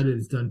dad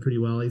has done pretty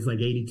well. He's like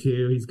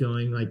 82. He's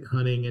going like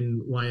hunting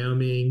in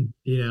Wyoming.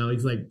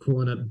 He's like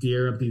pulling up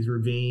deer up these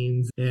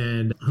ravines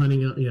and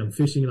hunting,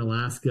 fishing in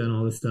Alaska and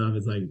all this stuff.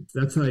 It's like,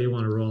 that's how you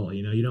want to roll.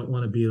 You don't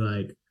want to be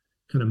like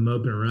kind of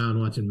moping around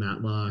watching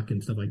Matlock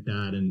and stuff like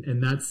that.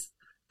 And that's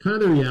kind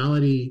of the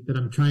reality that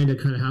I'm trying to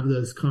kind of have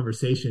those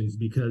conversations,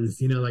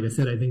 because, like I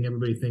said, I think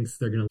everybody thinks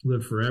they're going to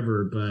live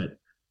forever, but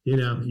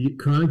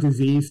chronic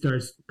disease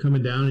starts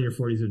coming down in your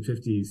 40s and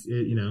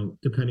 50s,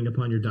 depending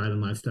upon your diet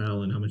and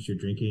lifestyle and how much you're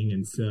drinking.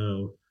 And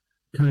so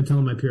kind of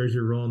telling my peers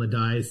you're rolling the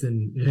dice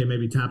and, hey,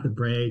 maybe tap the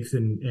brakes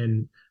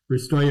and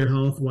restore your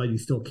health while you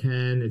still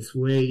can. It's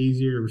way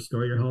easier to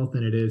restore your health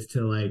than it is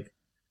to like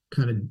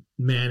kind of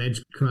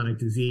manage chronic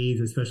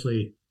disease,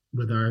 especially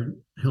with our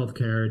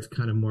healthcare. It's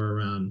kind of more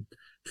around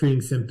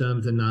treating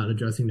symptoms and not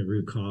addressing the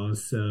root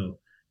cause. So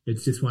it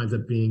just winds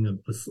up being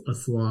a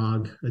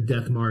slog, a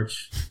death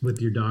march with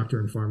your doctor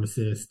and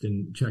pharmacist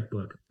and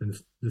checkbook. And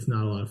it's just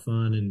not a lot of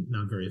fun and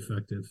not very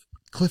effective.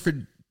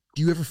 Clifford,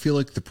 do you ever feel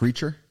like the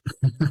preacher?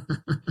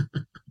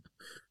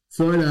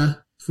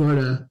 Sorta.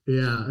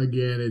 Yeah.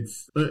 Again,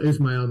 it's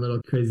my own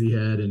little crazy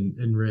head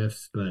and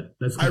riffs, but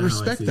that's I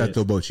respect that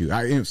though about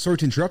you. Sorry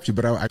to interrupt you,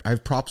 but I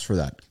have props for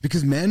that,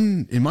 because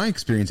men, in my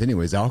experience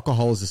anyways,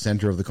 alcohol is the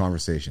center of the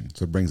conversation.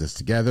 So it brings us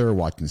together,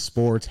 watching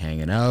sports,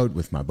 hanging out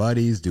with my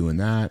buddies, doing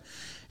that.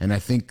 And I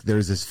think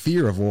there's this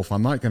fear of, well, if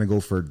I'm not going to go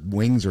for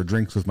wings or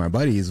drinks with my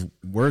buddies,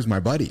 where's my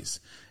buddies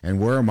and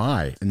where am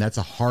I? And that's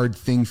a hard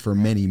thing for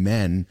many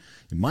men,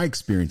 in my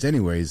experience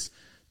anyways,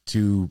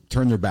 to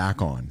turn their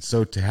back on.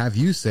 So to have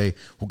you say,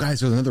 well, guys,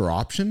 there's another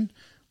option,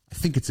 I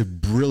think it's a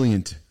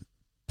brilliant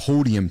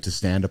podium to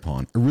stand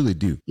upon. I really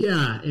do.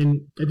 Yeah.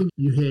 And I think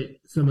you hit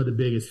some of the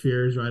biggest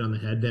fears right on the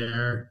head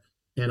there.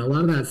 And a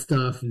lot of that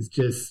stuff is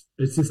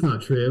it's just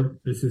not true.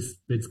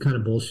 It's kind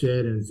of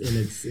bullshit, and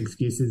it's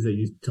excuses that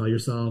you tell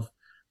yourself.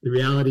 The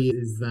reality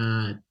is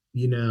that,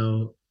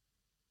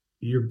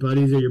 your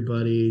buddies are your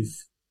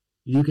buddies.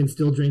 You can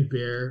still drink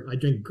beer. I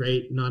drink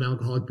great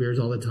non-alcoholic beers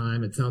all the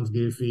time. It sounds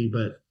goofy,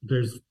 but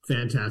there's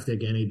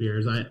fantastic any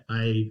beers. I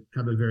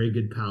have a very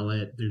good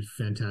palate. There's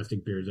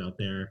fantastic beers out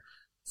there.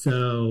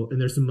 So,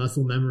 and there's some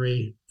muscle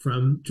memory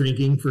from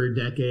drinking for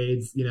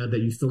decades,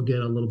 that you still get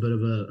a little bit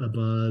of a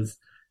buzz.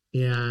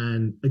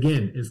 And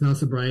again, it's not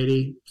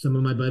sobriety. Some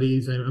of my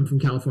buddies, I'm from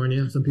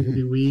California. Some people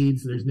do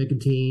weeds. There's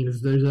nicotine.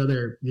 There's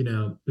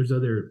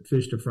other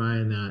fish to fry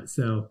in that.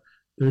 So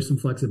there's some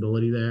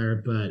flexibility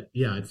there. But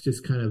yeah, it's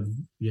just kind of,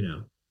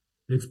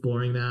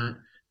 exploring that.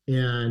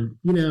 And,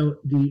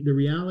 the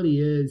reality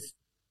is,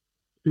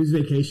 Booze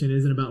Vacation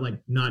isn't about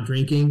like not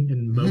drinking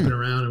and moping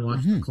around and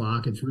watching the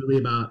clock. It's really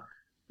about,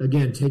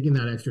 again, taking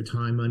that extra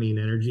time, money, and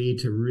energy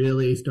to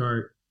really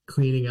start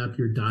cleaning up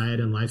your diet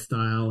and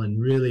lifestyle and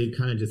really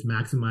kind of just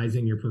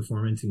maximizing your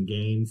performance and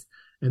gains.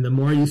 And the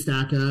more you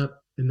stack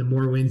up and the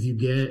more wins you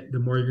get, the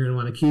more you're going to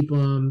want to keep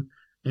them.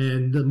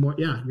 And the more,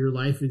 your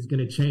life is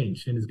going to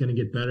change and it's going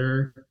to get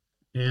better.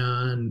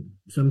 And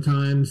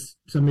sometimes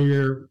some of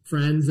your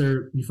friends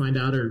you find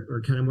out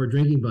are kind of more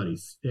drinking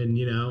buddies, and,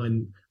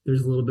 and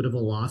there's a little bit of a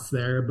loss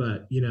there,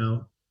 but,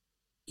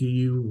 do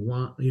you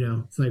want,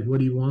 it's like, what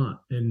do you want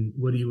and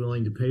what are you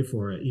willing to pay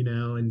for it?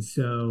 And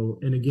so,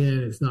 and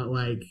again, it's not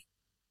like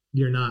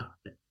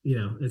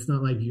it's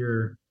not like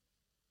you're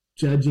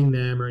judging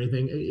them or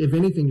anything. If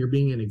anything, you're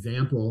being an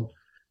example,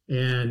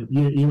 and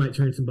you might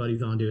turn some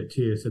buddies onto it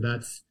too. So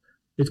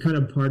it's kind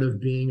of part of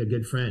being a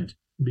good friend,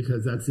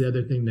 because that's the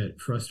other thing that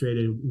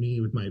frustrated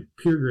me with my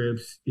peer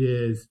groups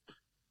is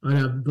I'd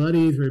have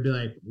buddies where it'd be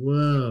like,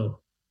 whoa,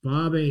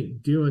 Bob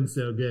ain't doing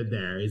so good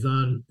there. He's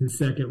on his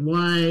second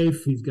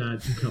wife. He's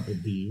got a couple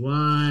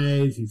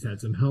DUIs. He's had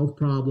some health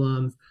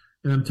problems.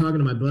 And I'm talking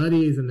to my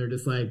buddies and they're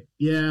just like,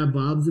 yeah,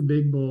 Bob's a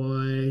big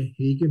boy.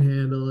 He can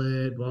handle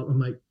it. Well, I'm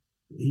like,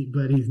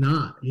 but he's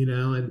not,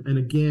 and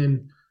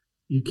again,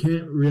 you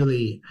can't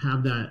really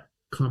have that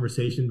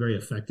conversation very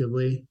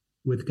effectively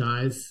with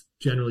guys,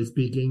 generally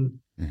speaking.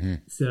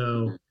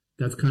 So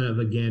that's kind of,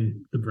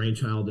 again, the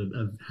brainchild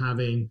of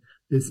having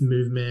this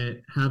movement,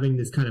 having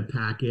this kind of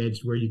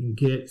package where you can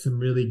get some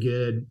really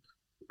good,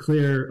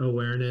 clear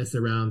awareness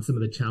around some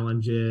of the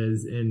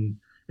challenges and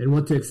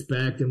what to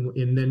expect.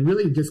 And then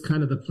really just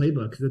kind of the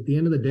playbook. Because at the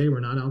end of the day,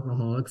 we're not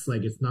alcoholics.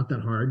 Like, it's not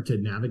that hard to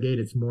navigate.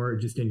 It's more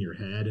just in your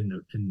head and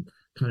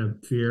kind of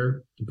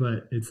fear.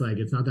 But it's like,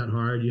 it's not that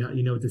hard.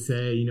 You know what to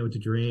say. You know what to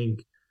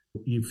drink.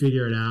 You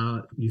figure it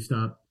out. You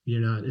stop. You're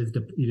not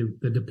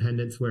the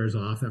dependence wears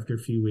off after a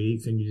few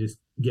weeks, and you just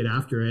get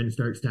after it and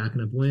start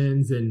stacking up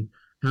wins and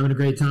having a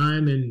great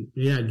time and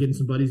getting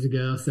some buddies to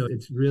go. So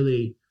it's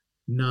really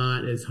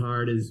not as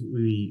hard as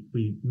we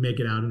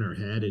make it out in our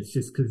head. It's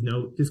just because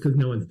no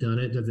one's done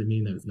it doesn't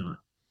mean that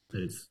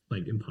it's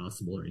like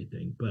impossible or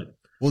anything. But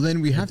well,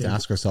 then we have to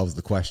ask ourselves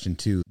the question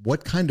too: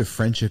 what kind of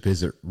friendship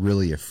is it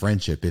really a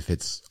friendship if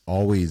it's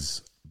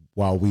always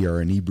while we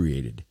are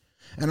inebriated?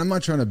 And I'm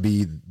not trying to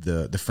be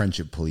the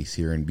friendship police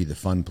here and be the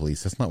fun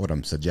police. That's not what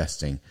I'm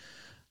suggesting.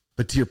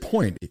 But to your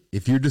point,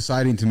 if you're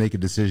deciding to make a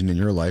decision in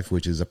your life,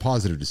 which is a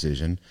positive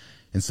decision,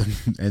 and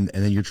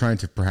then you're trying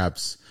to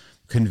perhaps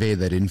convey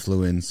that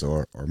influence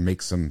or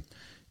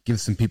give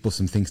some people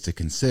some things to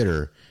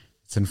consider,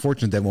 it's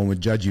unfortunate that one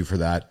would judge you for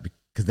that,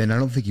 because then I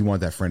don't think you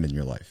want that friend in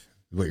your life,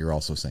 what you're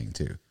also saying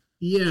too.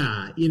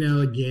 Yeah.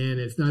 Again,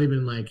 it's not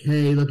even like,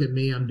 hey, look at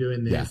me, I'm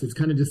doing this. Yeah. It's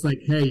kind of just like,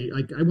 hey,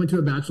 like I went to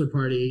a bachelor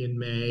party in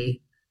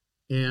May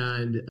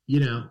and,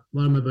 a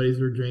lot of my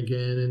buddies were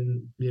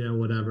drinking and,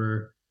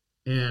 whatever.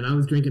 And I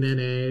was drinking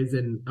NAs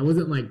and I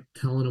wasn't like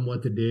telling them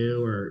what to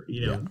do or,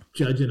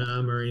 judging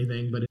them or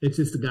anything, but it's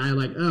just a guy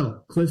like,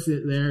 oh, Cliff's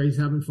there. He's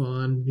having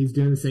fun. He's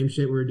doing the same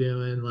shit we're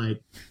doing.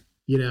 Like,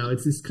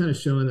 it's just kind of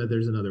showing that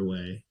there's another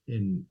way.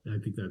 And I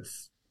think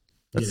that's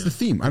the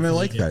theme. I mean, I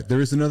like that.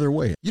 There is another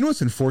way. You know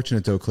what's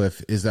unfortunate, though,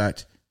 Cliff, is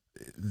that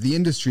the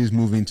industry is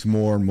moving to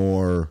more and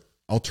more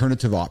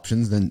alternative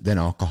options than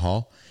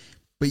alcohol,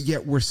 but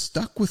yet we're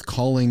stuck with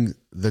calling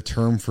the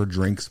term for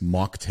drinks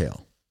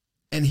mocktail.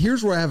 And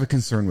here's where I have a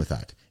concern with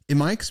that. In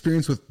my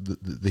experience with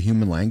the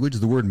human language,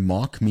 the word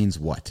mock means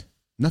what?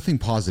 Nothing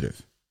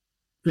positive.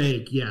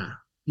 Fake, yeah.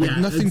 Like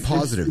nothing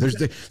positive.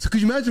 So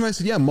could you imagine if I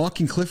said, yeah, I'm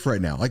mocking Cliff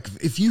right now? Like,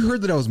 if you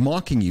heard that I was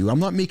mocking you, I'm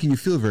not making you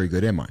feel very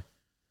good, am I?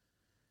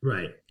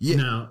 Right. Yeah.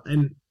 No.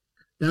 And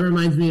that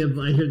reminds me of,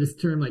 I hear this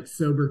term like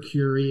sober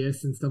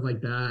curious and stuff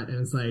like that. And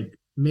it's like,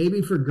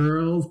 maybe for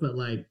girls, but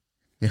like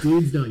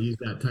dudes don't use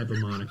that type of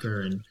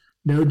moniker. And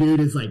no dude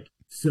is like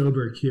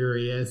sober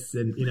curious.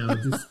 And,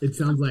 it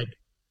sounds like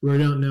we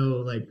don't know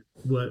like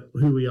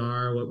who we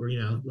are, what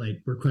we're,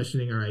 like we're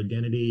questioning our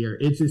identity, or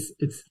it's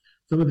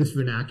some of this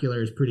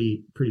vernacular is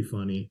pretty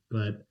funny.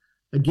 But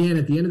again,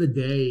 at the end of the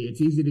day,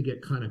 it's easy to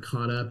get kind of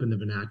caught up in the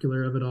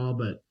vernacular of it all,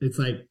 but it's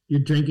like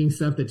you're drinking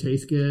stuff that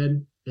tastes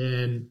good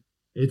and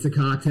it's a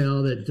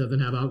cocktail that doesn't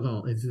have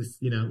alcohol. It's just,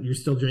 you're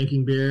still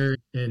drinking beer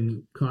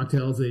and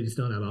cocktails, they just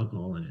don't have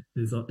alcohol in it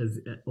is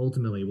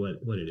ultimately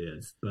what it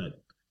is.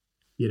 But,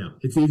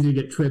 it's easy to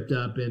get tripped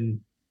up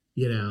and,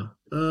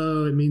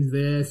 oh, it means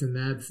this and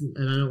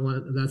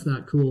that's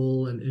not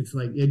cool. And it's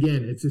like,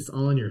 again, it's just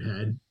all in your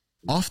head.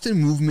 Often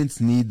movements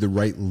need the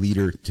right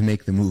leader to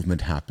make the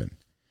movement happen.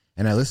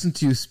 And I listen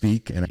to you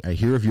speak and I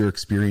hear of your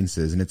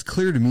experiences, and it's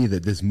clear to me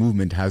that this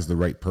movement has the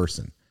right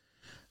person.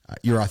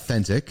 You're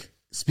authentic.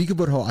 Speak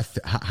about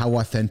how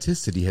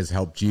authenticity has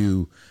helped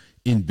you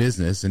in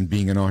business and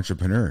being an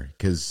entrepreneur.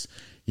 Because,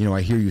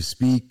 I hear you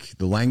speak,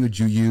 the language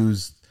you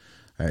use,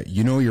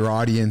 your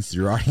audience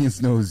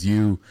knows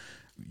you.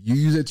 You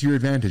use it to your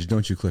advantage,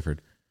 don't you,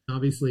 Clifford?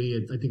 Obviously,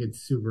 I think it's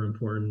super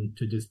important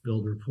to just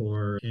build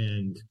rapport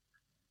and,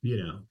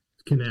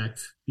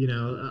 connect.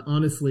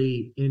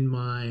 Honestly, in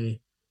my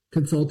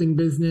consulting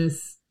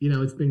business,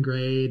 it's been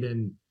great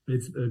and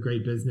it's a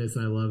great business.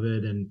 I love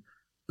it.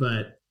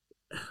 But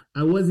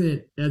I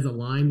wasn't as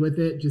aligned with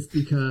it just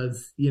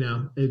because,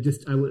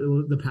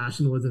 the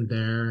passion wasn't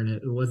there, and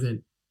it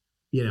wasn't,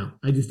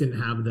 I just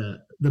didn't have the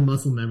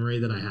muscle memory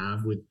that I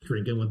have with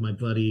drinking with my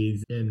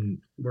buddies and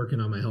working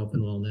on my health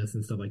and wellness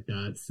and stuff like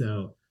that.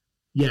 So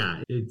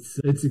yeah,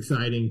 it's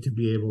exciting to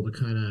be able to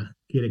kind of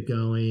get it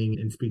going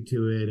and speak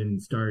to it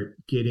and start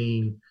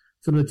getting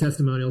some of the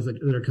testimonials that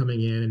are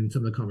coming in, and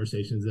some of the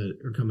conversations that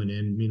are coming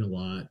in mean a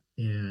lot.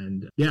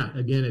 And yeah,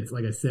 again, it's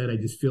like I said, I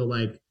just feel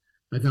like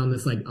I found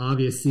this like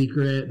obvious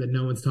secret that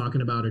no one's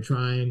talking about or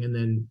trying. And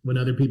then when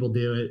other people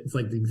do it, it's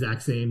like the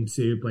exact same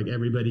soup. Like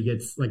everybody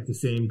gets like the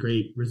same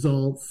great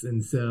results.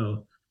 And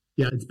so,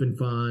 yeah, it's been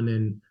fun.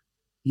 And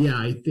yeah,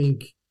 I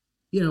think,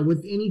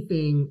 with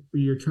anything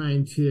where you're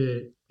trying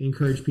to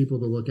encourage people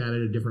to look at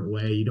it a different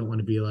way, you don't want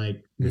to be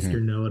like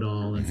Mr.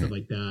 Know-it-all and stuff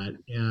like that.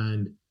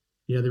 And,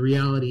 the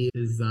reality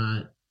is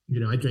that,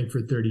 I drank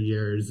for 30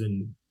 years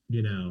and,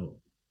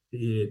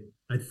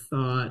 I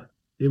thought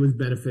it was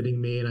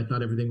benefiting me and I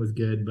thought everything was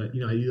good. But,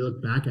 you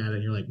look back at it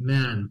and you're like,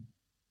 man,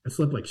 I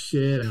slept like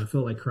shit and I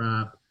felt like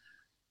crap.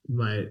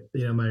 My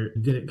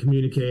didn't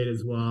communicate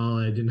as well.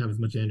 I didn't have as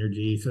much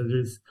energy. So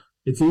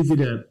it's easy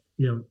to,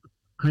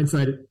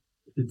 hindsight,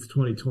 it's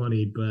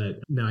 2020,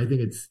 but no, I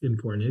think it's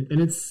important.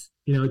 And it's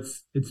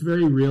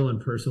very real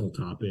and personal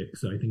topic.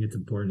 So I think it's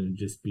important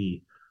to just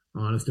be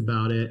honest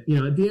about it.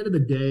 At the end of the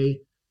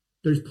day,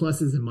 there's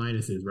pluses and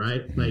minuses,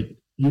 right? Like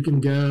you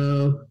can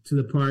go to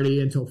the party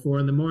until 4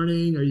 a.m,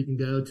 or you can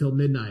go till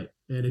midnight.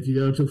 And if you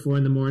go till 4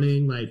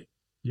 a.m, like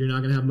you're not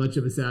going to have much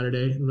of a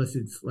Saturday unless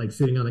it's like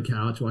sitting on the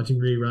couch watching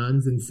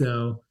reruns. And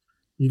so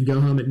you can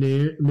go home at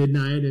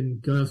midnight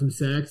and go have some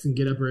sex and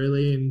get up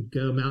early and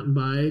go mountain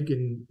bike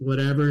and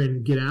whatever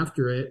and get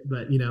after it.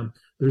 But,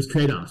 there's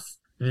trade-offs,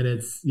 and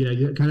it's, you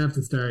kind of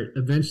have to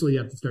eventually you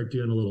have to start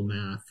doing a little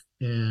math.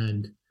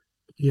 And,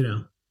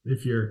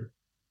 if you're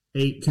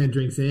 8-10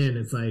 drinks in,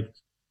 it's like,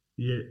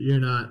 you're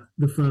not,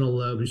 the frontal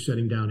lobe is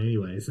shutting down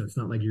anyway. So it's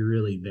not like you're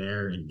really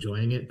there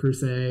enjoying it per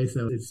se.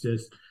 So it's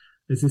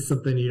just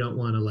something you don't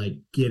want to like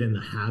get in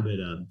the habit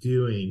of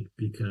doing,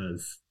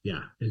 because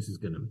yeah, it's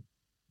just going to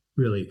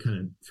really kind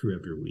of screw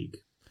up your week.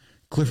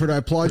 Clifford, I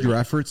applaud your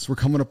efforts. We're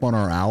coming up on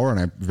our hour, and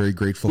I'm very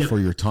grateful for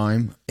your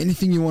time.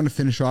 Anything you want to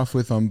finish off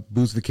with on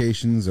Booze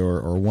Vacations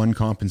or one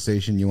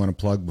compensation you want to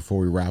plug before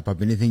we wrap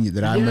up? Anything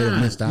that I may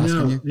have missed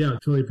asking you? Yeah,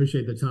 totally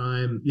appreciate the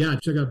time. Yeah,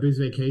 check out Booze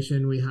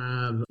Vacation.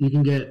 You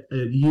can get a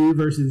you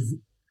versus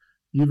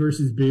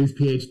Booze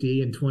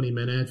PhD in 20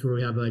 minutes, where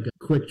we have like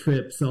a quick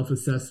trip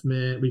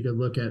self-assessment. We could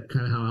look at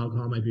kind of how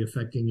alcohol might be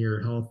affecting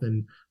your health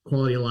and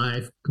quality of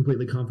life,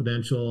 completely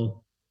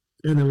confidential.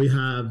 And then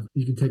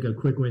you can take a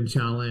quick win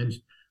challenge,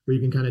 where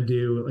you can kind of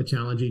do a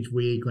challenge each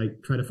week,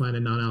 like try to find a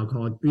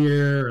non-alcoholic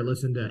beer or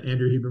listen to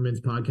Andrew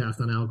Huberman's podcast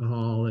on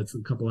alcohol. It's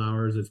a couple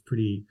hours. It's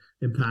pretty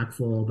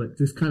impactful, but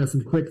just kind of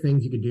some quick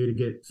things you could do to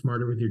get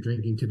smarter with your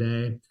drinking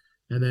today.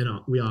 And then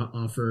we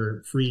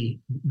offer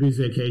free booze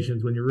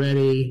vacations when you're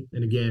ready.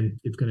 And again,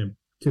 it's going to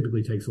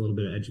typically takes a little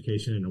bit of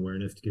education and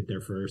awareness to get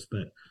there first,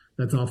 but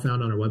that's all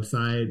found on our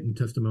website and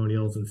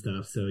testimonials and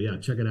stuff. So yeah,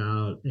 check it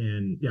out.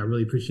 And yeah, I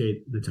really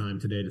appreciate the time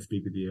today to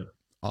speak with you.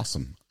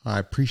 Awesome. I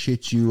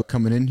appreciate you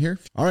coming in here.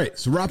 All right.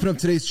 So wrapping up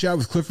today's chat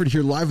with Clifford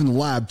here live in the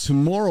lab.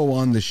 Tomorrow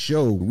on the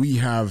show, we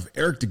have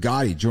Eric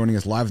DeGotti joining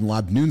us live in the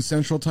lab, noon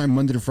Central Time,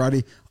 Monday to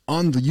Friday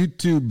on the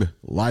YouTube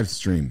live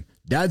stream.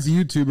 Dad's a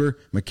YouTuber.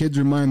 My kids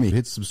remind me,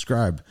 hit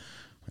subscribe.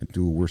 I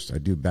do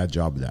a bad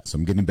job of that, so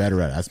I'm getting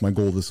better at it. That's my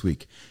goal this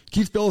week.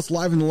 Keith Billis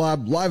live in the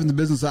lab, live in the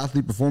Business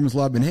Athlete Performance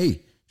Lab. And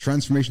hey,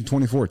 Transformation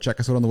 24, check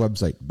us out on the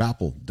website,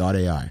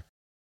 bappel.ai.